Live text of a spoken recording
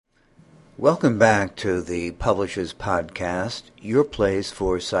Welcome back to the Publishers Podcast, your place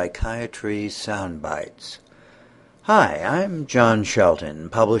for psychiatry soundbites. Hi, I'm John Shelton,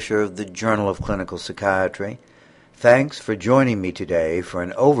 publisher of the Journal of Clinical Psychiatry. Thanks for joining me today for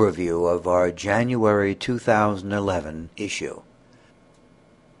an overview of our January 2011 issue.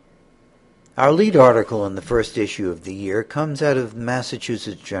 Our lead article in the first issue of the year comes out of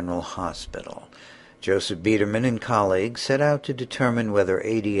Massachusetts General Hospital. Joseph Biederman and colleagues set out to determine whether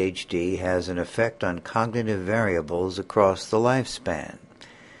ADHD has an effect on cognitive variables across the lifespan.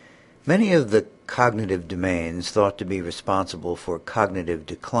 Many of the cognitive domains thought to be responsible for cognitive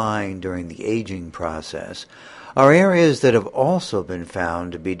decline during the aging process are areas that have also been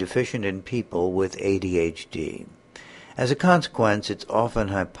found to be deficient in people with ADHD. As a consequence, it's often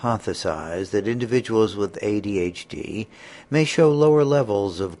hypothesized that individuals with ADHD may show lower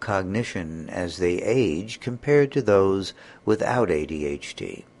levels of cognition as they age compared to those without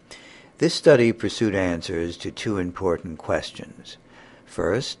ADHD. This study pursued answers to two important questions.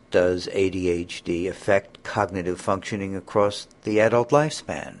 First, does ADHD affect cognitive functioning across the adult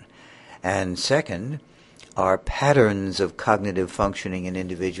lifespan? And second, are patterns of cognitive functioning in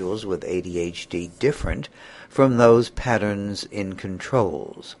individuals with ADHD different from those patterns in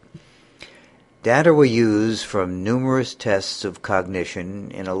controls? Data were used from numerous tests of cognition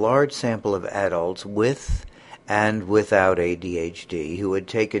in a large sample of adults with and without ADHD who had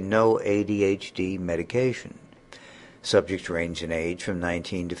taken no ADHD medication. Subjects ranged in age from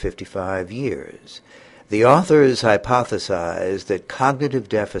 19 to 55 years. The authors hypothesized that cognitive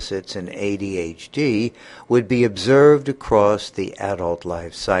deficits in ADHD would be observed across the adult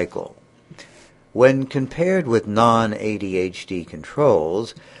life cycle. When compared with non-ADHD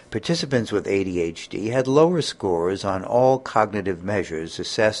controls, participants with ADHD had lower scores on all cognitive measures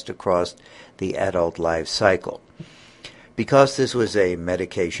assessed across the adult life cycle. Because this was a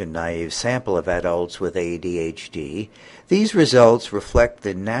medication-naive sample of adults with ADHD, these results reflect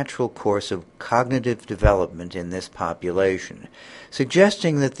the natural course of cognitive development in this population,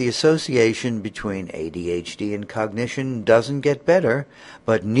 suggesting that the association between ADHD and cognition doesn't get better,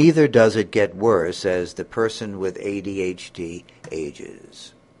 but neither does it get worse as the person with ADHD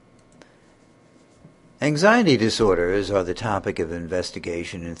ages. Anxiety disorders are the topic of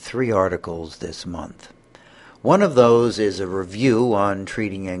investigation in 3 articles this month. One of those is a review on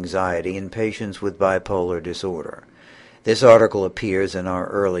treating anxiety in patients with bipolar disorder. This article appears in our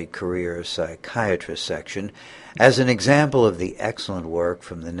early career psychiatrist section as an example of the excellent work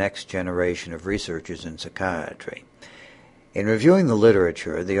from the next generation of researchers in psychiatry. In reviewing the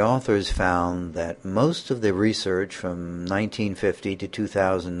literature, the authors found that most of the research from 1950 to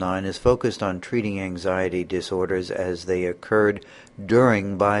 2009 is focused on treating anxiety disorders as they occurred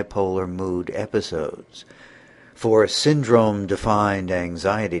during bipolar mood episodes. For syndrome-defined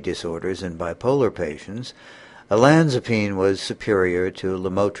anxiety disorders in bipolar patients, olanzapine was superior to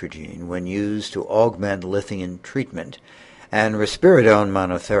lamotrigine when used to augment lithium treatment, and risperidone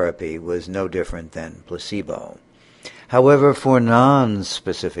monotherapy was no different than placebo. However, for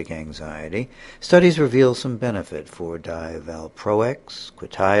non-specific anxiety, studies reveal some benefit for divalproex,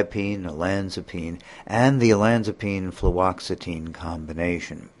 quetiapine, olanzapine, and the olanzapine-fluoxetine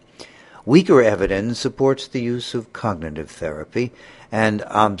combination. Weaker evidence supports the use of cognitive therapy, and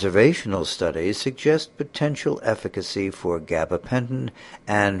observational studies suggest potential efficacy for gabapentin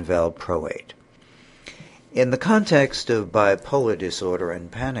and valproate. In the context of bipolar disorder and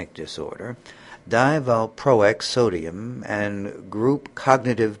panic disorder, divalproex sodium and group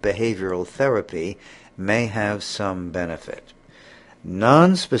cognitive behavioral therapy may have some benefit.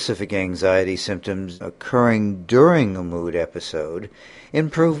 Non-specific anxiety symptoms occurring during a mood episode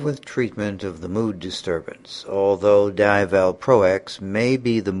improve with treatment of the mood disturbance, although divalproex may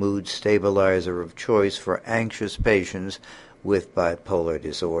be the mood stabilizer of choice for anxious patients with bipolar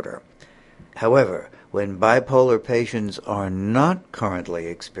disorder. However, when bipolar patients are not currently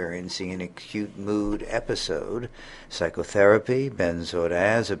experiencing an acute mood episode, psychotherapy,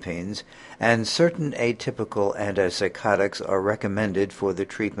 benzodiazepines, and certain atypical antipsychotics are recommended for the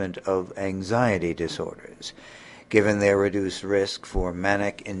treatment of anxiety disorders, given their reduced risk for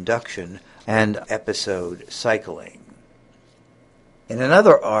manic induction and episode cycling. In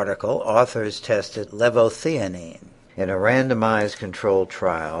another article, authors tested levothyronine in a randomized controlled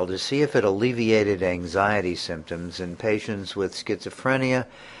trial to see if it alleviated anxiety symptoms in patients with schizophrenia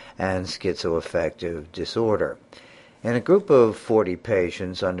and schizoaffective disorder. In a group of 40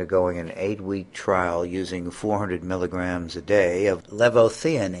 patients undergoing an 8-week trial using 400 milligrams a day of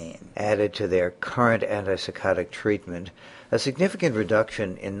levothyronine added to their current antipsychotic treatment, a significant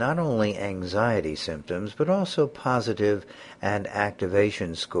reduction in not only anxiety symptoms but also positive and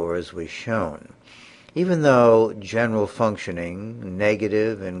activation scores was shown. Even though general functioning,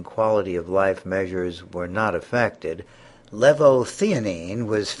 negative, and quality of life measures were not affected, levothyronine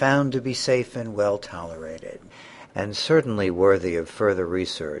was found to be safe and well tolerated, and certainly worthy of further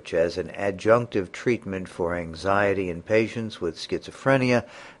research as an adjunctive treatment for anxiety in patients with schizophrenia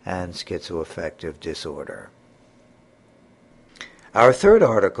and schizoaffective disorder. Our third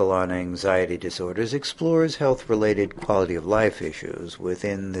article on anxiety disorders explores health-related quality of life issues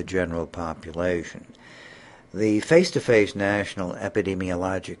within the general population. The face-to-face National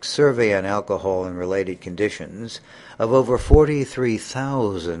Epidemiologic Survey on Alcohol and Related Conditions of over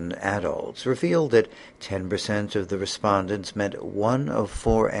 43,000 adults revealed that 10% of the respondents met one of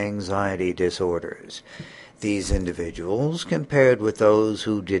 4 anxiety disorders. These individuals, compared with those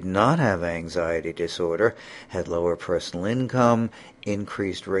who did not have anxiety disorder, had lower personal income,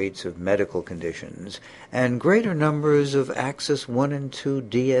 increased rates of medical conditions, and greater numbers of Axis 1 and 2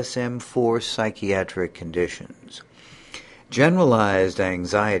 DSM-4 psychiatric conditions. Generalized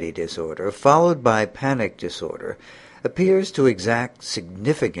anxiety disorder, followed by panic disorder, appears to exact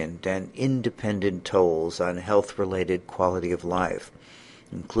significant and independent tolls on health-related quality of life,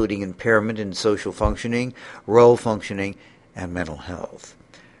 including impairment in social functioning, role functioning, and mental health.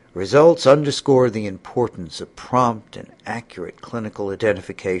 Results underscore the importance of prompt and accurate clinical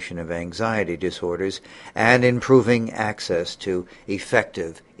identification of anxiety disorders and improving access to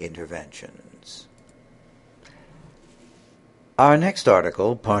effective interventions. Our next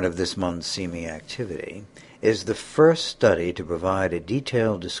article, part of this month's CME activity, is the first study to provide a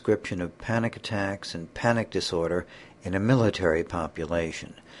detailed description of panic attacks and panic disorder in a military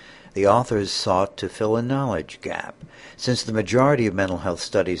population. The authors sought to fill a knowledge gap, since the majority of mental health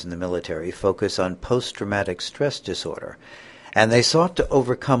studies in the military focus on post-traumatic stress disorder, and they sought to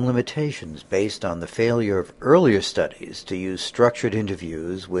overcome limitations based on the failure of earlier studies to use structured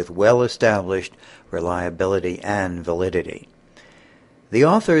interviews with well-established reliability and validity. The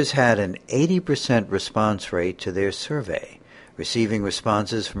authors had an 80% response rate to their survey, receiving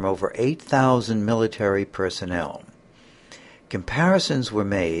responses from over 8,000 military personnel. Comparisons were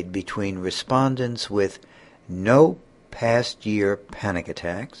made between respondents with no past year panic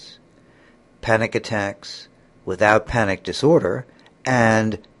attacks without panic disorder,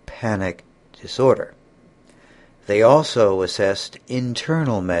 and panic disorder. They also assessed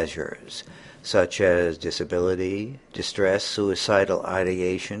internal measures such as disability, distress, suicidal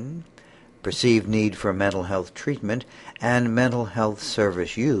ideation, perceived need for mental health treatment, and mental health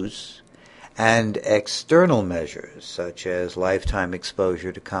service use, and external measures such as lifetime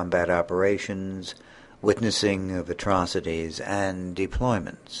exposure to combat operations, witnessing of atrocities, and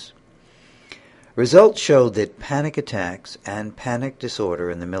deployments. Results showed that panic attacks and panic disorder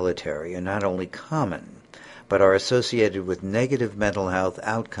in the military are not only common, but are associated with negative mental health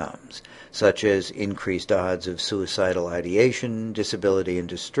outcomes, such as increased odds of suicidal ideation, disability, and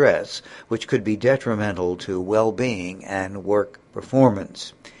distress, which could be detrimental to well-being and work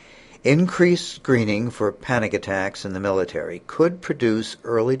performance. Increased screening for panic attacks in the military could produce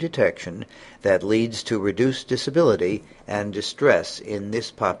early detection that leads to reduced disability and distress in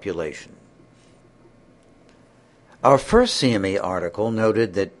this population. Our first CME article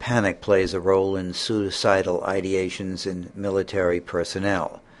noted that panic plays a role in suicidal ideations in military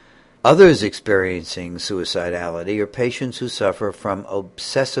personnel. Others experiencing suicidality are patients who suffer from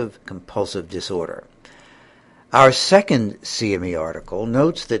obsessive-compulsive disorder. Our second CME article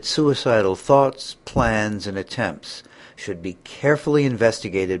notes that suicidal thoughts, plans, and attempts should be carefully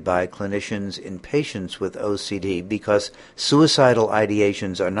investigated by clinicians in patients with OCD because suicidal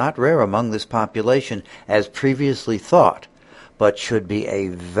ideations are not rare among this population as previously thought, but should be a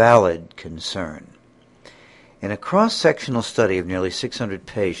valid concern. In a cross-sectional study of nearly 600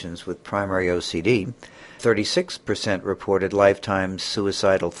 patients with primary OCD, 36% reported lifetime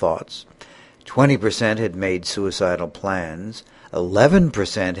suicidal thoughts, 20% had made suicidal plans,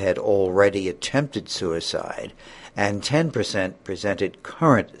 11% had already attempted suicide, and 10% presented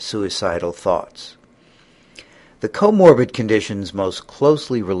current suicidal thoughts. The comorbid conditions most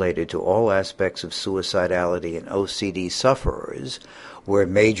closely related to all aspects of suicidality in OCD sufferers were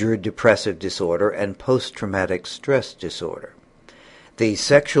major depressive disorder and post-traumatic stress disorder. The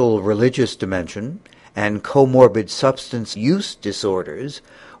sexual religious dimension and comorbid substance use disorders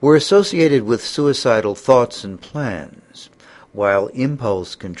were associated with suicidal thoughts and plans, while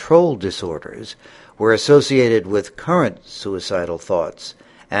impulse control disorders were associated with current suicidal thoughts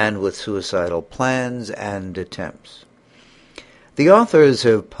and with suicidal plans and attempts. The authors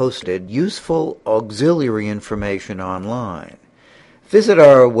have posted useful auxiliary information online. Visit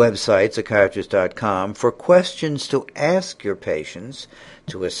our website, psychiatrist.com, for questions to ask your patients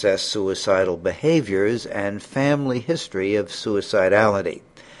to assess suicidal behaviors and family history of suicidality.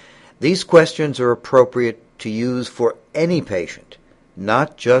 These questions are appropriate to use for any patient,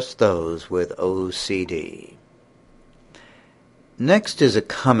 not just those with OCD. Next is a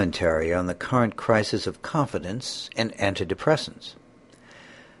commentary on the current crisis of confidence in antidepressants.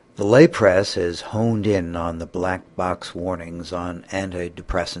 The lay press has honed in on the black box warnings on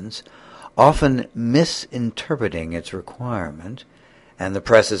antidepressants, often misinterpreting its requirement, and the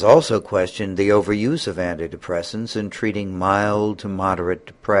press has also questioned the overuse of antidepressants in treating mild to moderate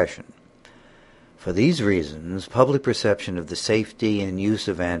depression. For these reasons, public perception of the safety and use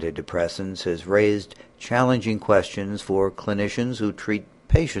of antidepressants has raised challenging questions for clinicians who treat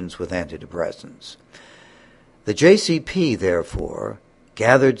patients with antidepressants. The JCP, therefore,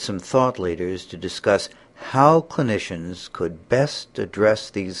 gathered some thought leaders to discuss how clinicians could best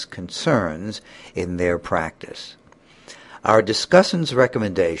address these concerns in their practice. Our discussant's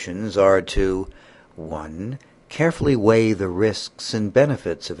recommendations are to 1. Carefully weigh the risks and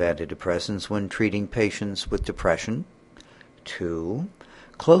benefits of antidepressants when treating patients with depression. 2.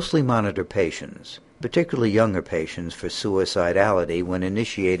 Closely monitor patients, particularly younger patients, for suicidality when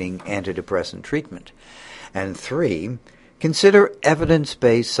initiating antidepressant treatment. And 3. Consider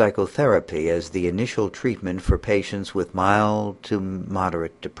evidence-based psychotherapy as the initial treatment for patients with mild to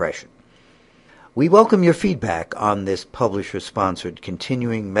moderate depression. We welcome your feedback on this publisher-sponsored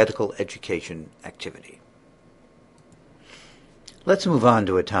continuing medical education activity. Let's move on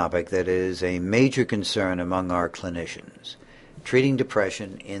to a topic that is a major concern among our clinicians, treating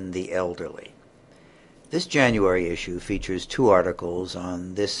depression in the elderly. This January issue features 2 articles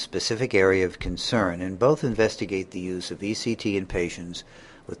on this specific area of concern, and both investigate the use of ECT in patients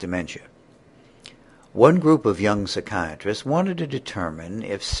with dementia. One group of young psychiatrists wanted to determine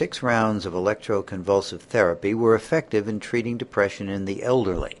if 6 rounds of electroconvulsive therapy were effective in treating depression in the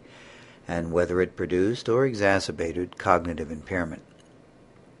elderly, and whether it produced or exacerbated cognitive impairment.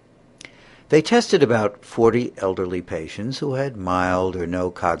 They tested about 40 elderly patients who had mild or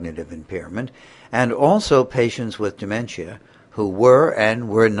no cognitive impairment, and also patients with dementia who were and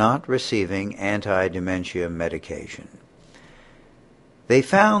were not receiving anti-dementia medication. They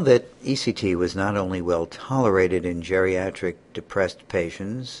found that ECT was not only well tolerated in geriatric depressed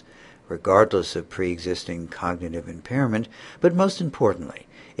patients, regardless of pre-existing cognitive impairment, but most importantly,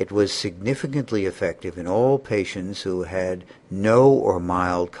 it was significantly effective in all patients who had no or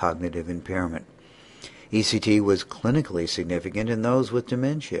mild cognitive impairment. ECT was clinically significant in those with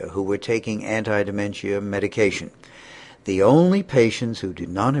dementia who were taking anti-dementia medication. The only patients who did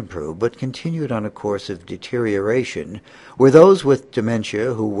not improve but continued on a course of deterioration were those with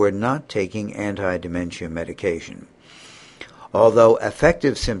dementia who were not taking anti-dementia medication. Although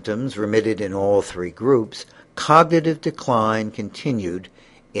affective symptoms remitted in all 3 groups, cognitive decline continued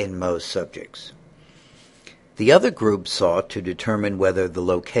in most subjects. The other group sought to determine whether the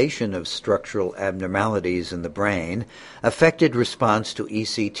location of structural abnormalities in the brain affected response to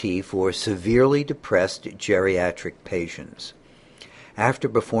ECT for severely depressed geriatric patients. After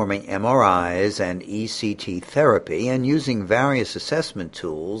performing MRIs and ECT therapy and using various assessment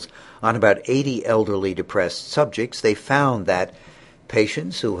tools on about 80 elderly depressed subjects, they found that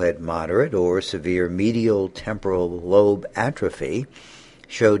patients who had moderate or severe medial temporal lobe atrophy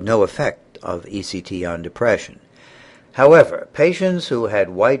showed no effect of ECT on depression. However, patients who had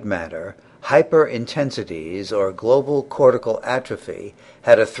white matter, hyperintensities, or global cortical atrophy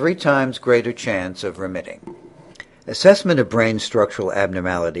had a 3 times greater chance of remitting. Assessment of brain structural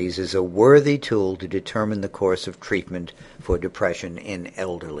abnormalities is a worthy tool to determine the course of treatment for depression in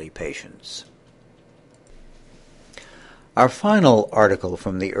elderly patients. Our final article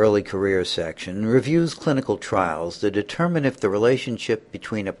from the early career section reviews clinical trials to determine if the relationship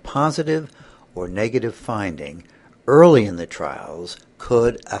between a positive or negative finding early in the trials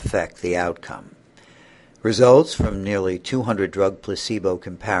could affect the outcome. Results from nearly 200 drug placebo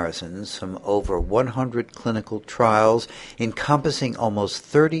comparisons from over 100 clinical trials encompassing almost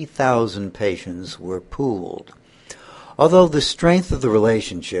 30,000 patients were pooled. Although the strength of the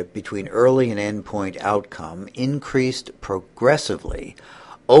relationship between early and endpoint outcome increased progressively,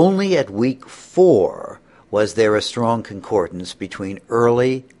 only at week 4 was there a strong concordance between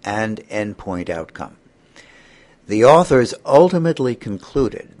early and endpoint outcome. The authors ultimately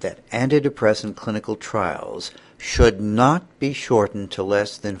concluded that antidepressant clinical trials should not be shortened to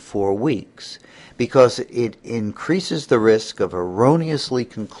less than 4 weeks because it increases the risk of erroneously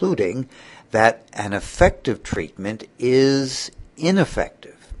concluding that an effective treatment is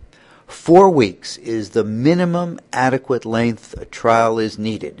ineffective. 4 weeks is the minimum adequate length a trial is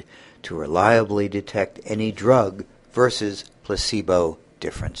needed to reliably detect any drug versus placebo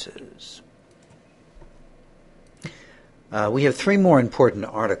differences. We have 3 more important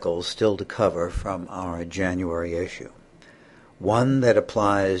articles still to cover from our January issue. One that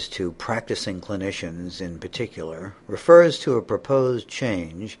applies to practicing clinicians in particular refers to a proposed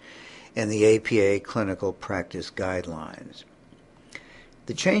change in the APA clinical practice guidelines.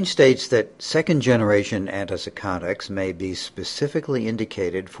 The change states that second-generation antipsychotics may be specifically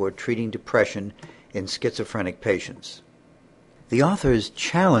indicated for treating depression in schizophrenic patients. The authors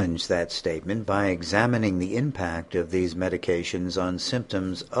challenge that statement by examining the impact of these medications on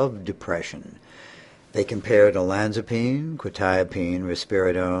symptoms of depression. They compared olanzapine, quetiapine,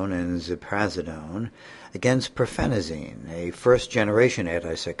 risperidone, and ziprasidone against perfenazine, a first-generation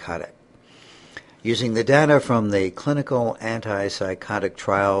antipsychotic. Using the data from the Clinical Antipsychotic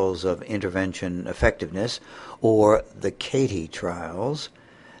Trials of Intervention Effectiveness, or the CATIE trials,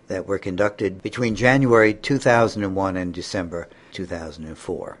 that were conducted between January 2001 and December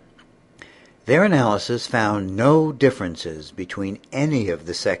 2004. Their analysis found no differences between any of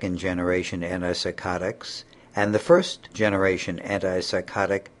the second-generation antipsychotics and the first-generation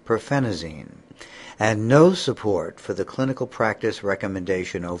antipsychotic perfenazine, and no support for the clinical practice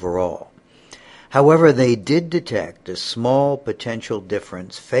recommendation overall. However, they did detect a small potential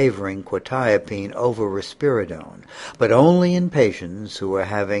difference favoring quetiapine over risperidone, but only in patients who were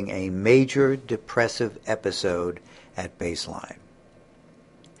having a major depressive episode at baseline.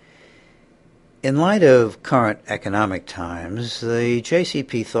 In light of current economic times, the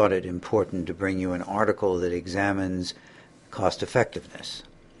JCP thought it important to bring you an article that examines cost-effectiveness.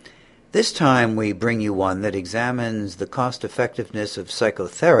 This time we bring you one that examines the cost-effectiveness of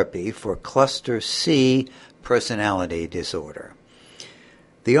psychotherapy for cluster C personality disorder.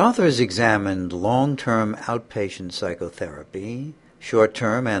 The authors examined long-term outpatient psychotherapy,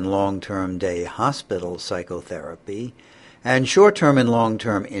 short-term and long-term day hospital psychotherapy, and short-term and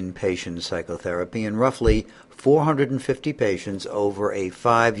long-term inpatient psychotherapy in roughly 450 patients over a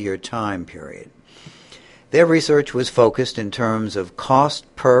 5-year time period. Their research was focused in terms of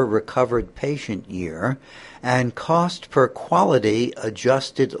cost per recovered patient year and cost per quality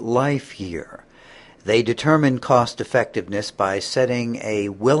adjusted life year. They determined cost effectiveness by setting a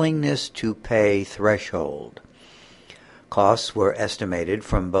willingness to pay threshold. Costs were estimated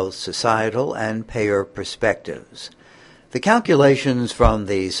from both societal and payer perspectives. The calculations from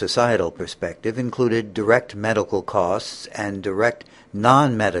the societal perspective included direct medical costs and direct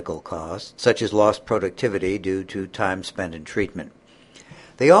non-medical costs, such as lost productivity due to time spent in treatment.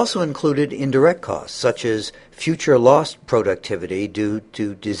 They also included indirect costs, such as future lost productivity due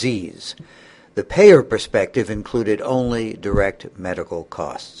to disease. The payer perspective included only direct medical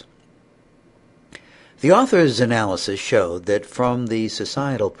costs. The author's analysis showed that from the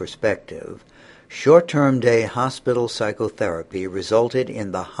societal perspective, short-term day hospital psychotherapy resulted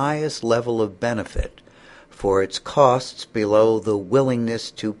in the highest level of benefit for its costs below the willingness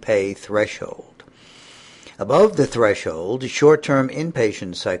to pay threshold. Above the threshold, short-term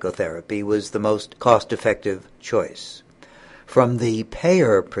inpatient psychotherapy was the most cost-effective choice. From the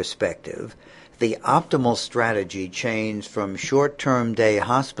payer perspective, the optimal strategy changed from short-term day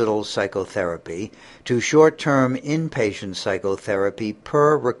hospital psychotherapy to short-term inpatient psychotherapy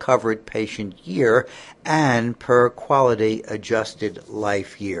per recovered patient year and per quality adjusted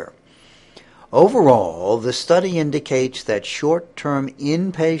life year. Overall, the study indicates that short-term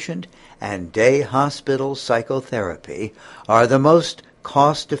inpatient and day hospital psychotherapy are the most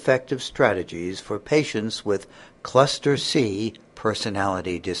cost-effective strategies for patients with cluster C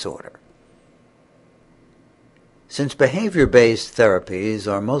personality disorder. Since behavior-based therapies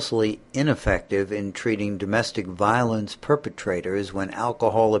are mostly ineffective in treating domestic violence perpetrators when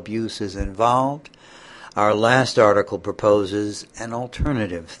alcohol abuse is involved, our last article proposes an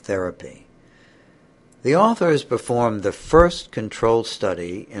alternative therapy. The authors performed the first controlled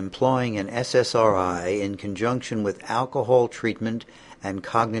study employing an SSRI in conjunction with alcohol treatment and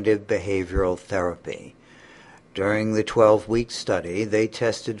cognitive behavioral therapy. During the 12-week study, they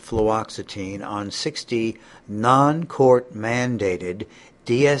tested fluoxetine on 60 non-court-mandated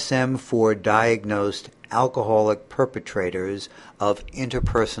DSM-IV diagnosed alcoholic perpetrators of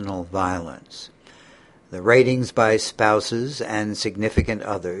interpersonal violence. The ratings by spouses and significant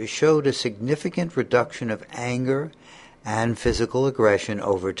others showed a significant reduction of anger and physical aggression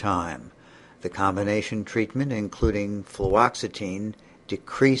over time. The combination treatment, including fluoxetine,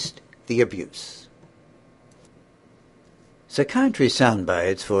 decreased the abuse. Psychiatry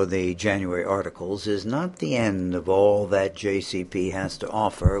Soundbites for the January articles is not the end of all that JCP has to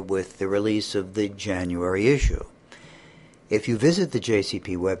offer with the release of the January issue. If you visit the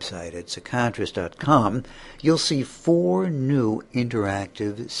JCP website at psychiatrist.com, you'll see 4 new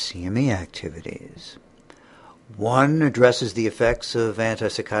interactive CME activities. One addresses the effects of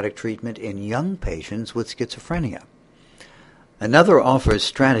antipsychotic treatment in young patients with schizophrenia. Another offers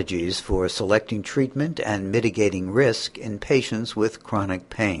strategies for selecting treatment and mitigating risk in patients with chronic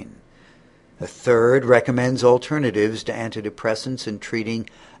pain. A third recommends alternatives to antidepressants in treating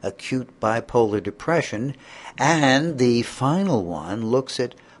acute bipolar depression, and the final one looks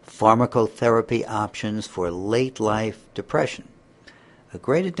at pharmacotherapy options for late-life depression, a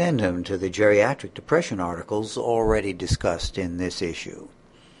great addendum to the geriatric depression articles already discussed in this issue.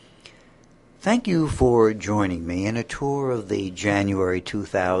 Thank you for joining me in a tour of the January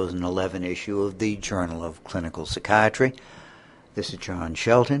 2011 issue of the Journal of Clinical Psychiatry. This is John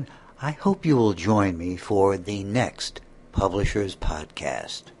Shelton. I hope you will join me for the next Publishers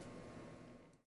Podcast.